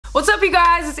What's up, you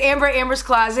guys? It's Amber at Amber's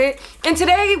Closet, and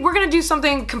today we're gonna do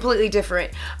something completely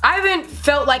different. I haven't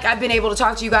felt like I've been able to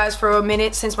talk to you guys for a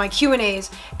minute since my Q&As,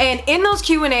 and in those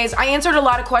Q&As I answered a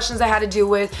lot of questions that had to do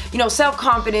with,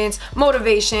 self-confidence,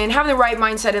 motivation, having the right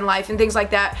mindset in life, and things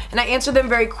like that, and I answered them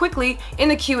very quickly in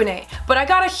the Q&A. But I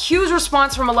got a huge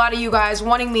response from a lot of you guys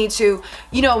wanting me to,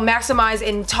 maximize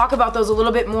and talk about those a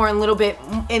little bit more and a little bit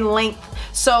in length.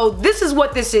 So this is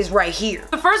what this is right here.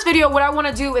 The first video, what I want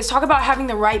to do is talk about having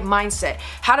the right mindset,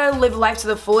 how to live life to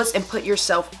the fullest and put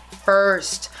yourself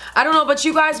first. I don't know about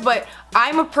you guys, but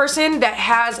I'm a person that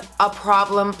has a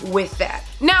problem with that.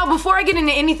 Now, before I get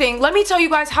into anything, let me tell you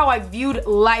guys how I viewed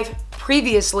life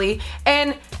previously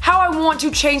and how I want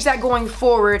to change that going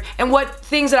forward and what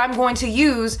things that I'm going to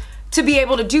use to be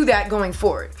able to do that going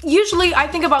forward. Usually I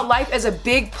think about life as a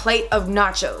big plate of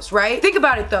nachos, right? Think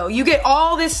about it though. You get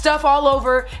all this stuff all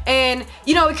over and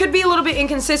it could be a little bit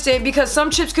inconsistent because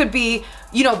some chips could be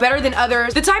better than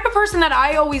others. The type of person that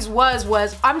I always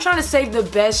was I'm trying to save the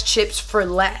best chips for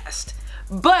last.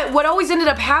 But what always ended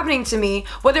up happening to me,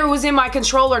 whether it was in my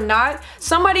control or not,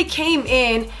 somebody came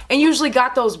in and usually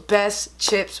got those best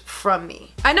chips from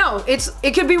me. I know,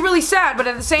 it could be really sad, but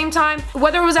at the same time,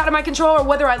 whether it was out of my control or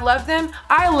whether I loved them,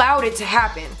 I allowed it to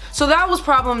happen. So that was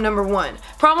problem number one.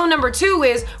 Problem number two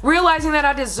is realizing that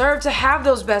I deserve to have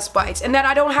those best bites and that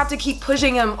I don't have to keep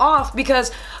pushing them off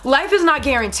because life is not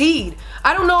guaranteed.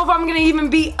 I don't know if I'm gonna even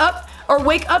be up or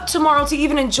wake up tomorrow to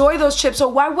even enjoy those chips, so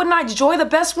why wouldn't I enjoy the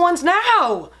best ones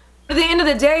now? At the end of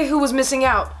the day, who was missing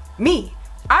out? Me.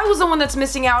 I was the one that's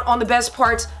missing out on the best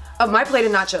parts of my plate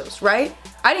of nachos, right?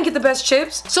 I didn't get the best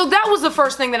chips. So that was the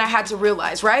first thing that I had to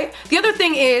realize, right? The other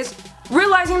thing is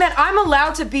realizing that I'm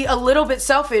allowed to be a little bit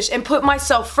selfish and put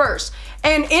myself first.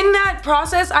 And in that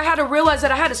process, I had to realize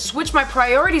that I had to switch my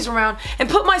priorities around and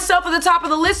put myself at the top of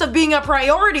the list of being a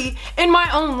priority in my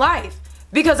own life.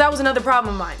 Because that was another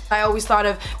problem of mine. I always thought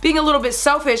of being a little bit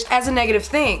selfish as a negative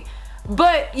thing.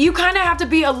 But you kind of have to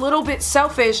be a little bit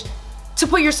selfish to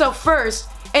put yourself first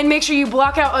and make sure you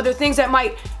block out other things that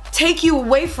might take you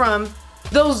away from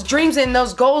those dreams and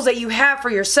those goals that you have for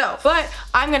yourself. But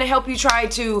I'm gonna help you try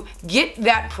to get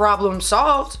that problem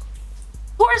solved.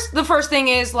 Of course, the first thing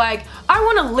is I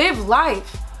wanna live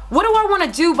life. What do I want to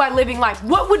do by living life?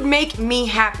 What would make me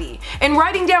happy? And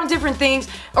writing down different things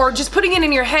or just putting it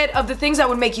in your head of the things that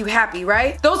would make you happy,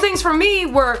 right? Those things for me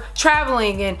were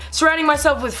traveling and surrounding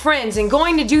myself with friends and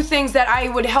going to do things that I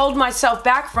would hold myself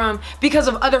back from because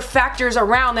of other factors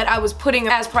around that I was putting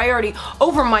as priority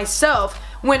over myself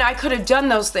when I could have done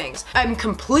those things. I'm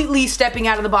completely stepping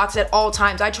out of the box at all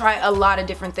times. I try a lot of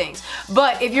different things.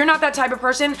 But if you're not that type of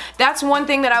person, that's one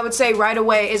thing that I would say right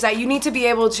away is that you need to be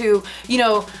able to,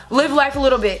 live life a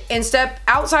little bit and step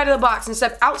outside of the box and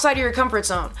step outside of your comfort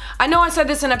zone. I know I said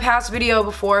this in a past video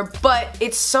before, but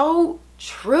it's so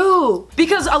true.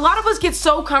 Because a lot of us get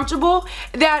so comfortable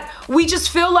that we just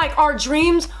feel like our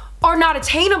dreams are not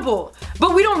attainable.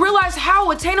 But we don't realize how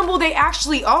attainable they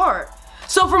actually are.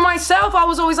 So for myself, I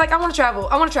was always like, I want to travel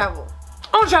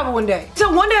one day.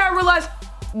 So one day I realized,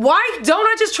 why don't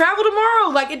I just travel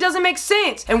tomorrow? It doesn't make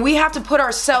sense. And we have to put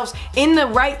ourselves in the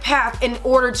right path in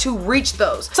order to reach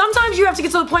those. Sometimes you have to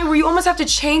get to the point where you almost have to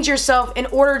change yourself in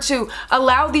order to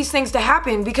allow these things to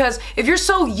happen, because if you're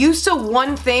so used to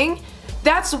one thing,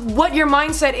 that's what your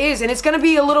mindset is, and it's gonna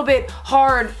be a little bit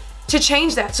hard to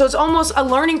change that. So it's almost a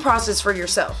learning process for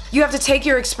yourself. You have to take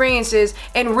your experiences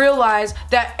and realize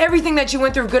that everything that you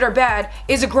went through, good or bad,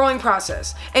 is a growing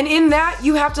process. And in that,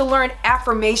 you have to learn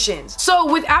affirmations. So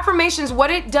with affirmations,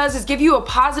 what it does is give you a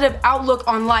positive outlook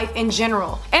on life in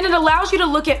general. And it allows you to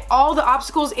look at all the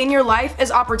obstacles in your life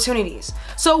as opportunities.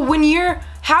 So when you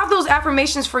have those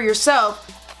affirmations for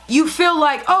yourself, you feel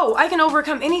like, oh, I can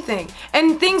overcome anything.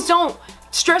 And things don't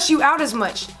stress you out as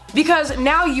much because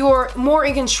now you're more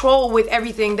in control with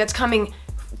everything that's coming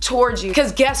towards you.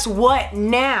 Because guess what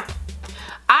now?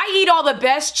 I eat all the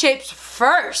best chips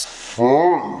first.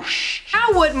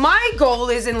 Now what my goal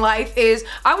is in life is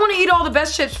I want to eat all the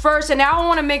best chips first, and now I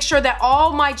want to make sure that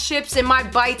all my chips and my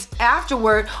bites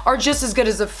afterward are just as good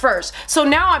as the first. So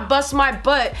now I bust my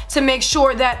butt to make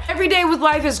sure that every day with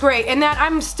life is great and that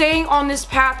I'm staying on this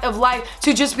path of life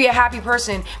to just be a happy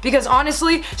person, because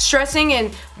honestly, stressing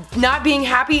and not being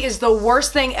happy is the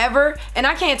worst thing ever, and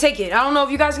I can't take it. I don't know if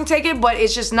you guys can take it, but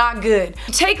it's just not good.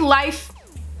 Take life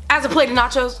as a plate of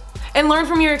nachos and learn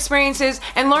from your experiences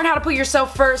and learn how to put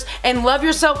yourself first and love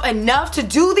yourself enough to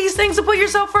do these things to put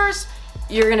yourself first.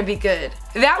 You're gonna be good.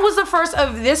 that was the first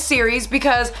of this series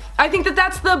because I think that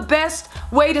that's the best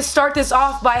way to start this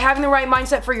off, by having the right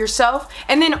mindset for yourself,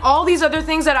 and then all these other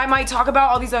things that I might talk about,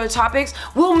 all these other topics,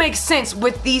 will make sense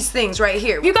with these things right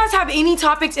here. If you guys have any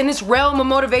topics in this realm of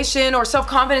motivation or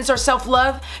self-confidence or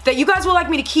self-love that you guys would like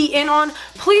me to key in on,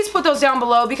 please put those down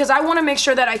below, because I want to make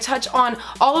sure that I touch on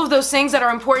all of those things that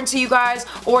are important to you guys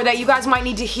or that you guys might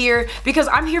need to hear, because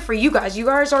I'm here for you guys. You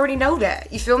guys already know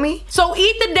that. You feel me? So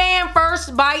eat the damn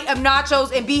first bite of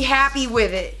nachos and be happy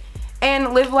with it.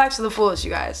 And live life to the fullest, you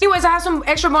guys. Anyways, I have some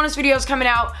extra bonus videos coming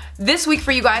out this week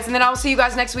for you guys, and then I will see you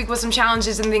guys next week with some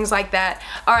challenges and things like that.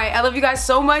 Alright, I love you guys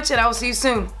so much, and I will see you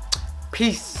soon.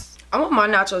 Peace. I want my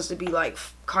nachos to be like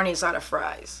carne asada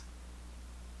fries.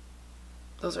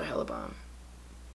 Those are hella bomb.